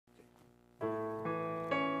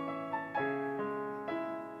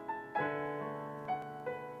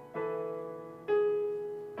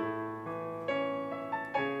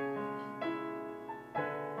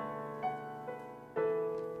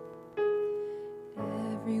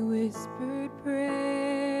whispered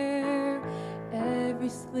prayer, every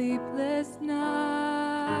sleepless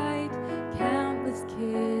night, countless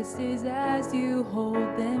kisses as you hold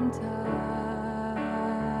them tight.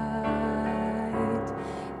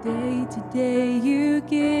 Day to day you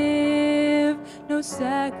give, no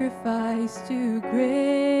sacrifice too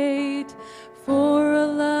great for a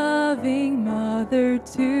loving mother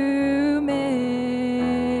to make.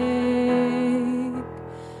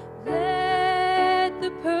 Let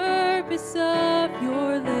the purpose of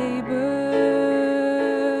your labor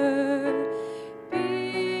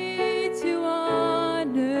be to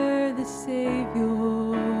honor the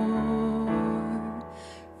Savior.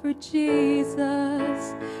 For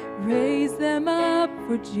Jesus, raise them up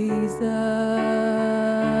for Jesus.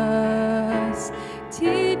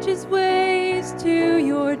 Teach His ways to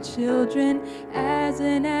your children as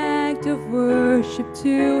an act of worship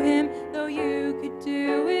to Him, though you could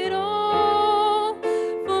do it all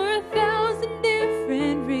for 1,000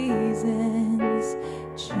 different reasons.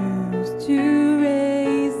 Choose to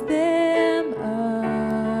raise them up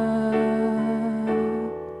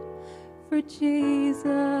for Jesus.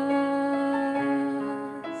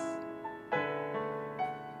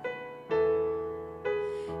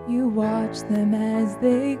 You watch them as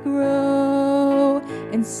they grow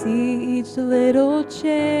and see each little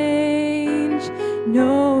change,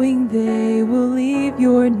 knowing they will leave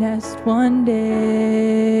your nest one day.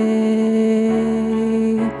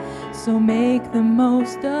 So make the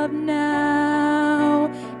most of now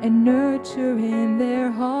and nurture in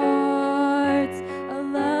their hearts a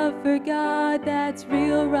love for God that's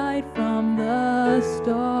real right from the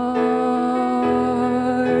start.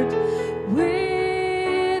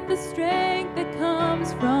 With the strength that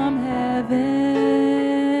comes from heaven,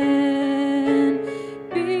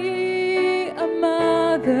 be a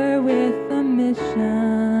mother with a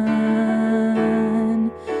mission.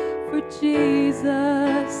 For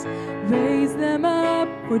Jesus, raise them up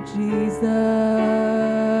for Jesus.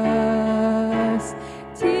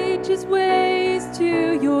 Teach His ways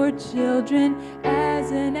to your children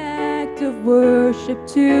as an act of worship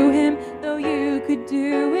to Him, though you could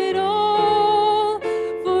do it all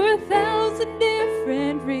for 1,000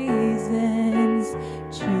 different reasons.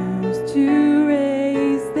 Choose to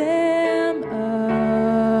raise them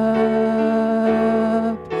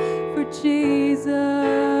up for Jesus.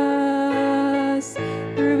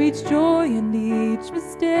 Through each joy and each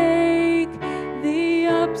mistake, the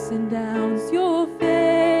ups and downs you'll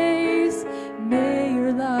face, may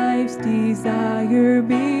your life's desire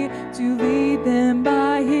be to lead them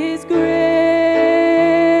by His grace.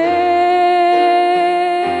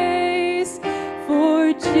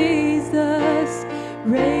 For Jesus,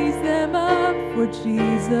 raise them up for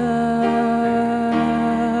Jesus.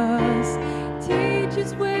 Teach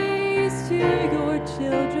His ways to your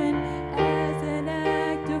children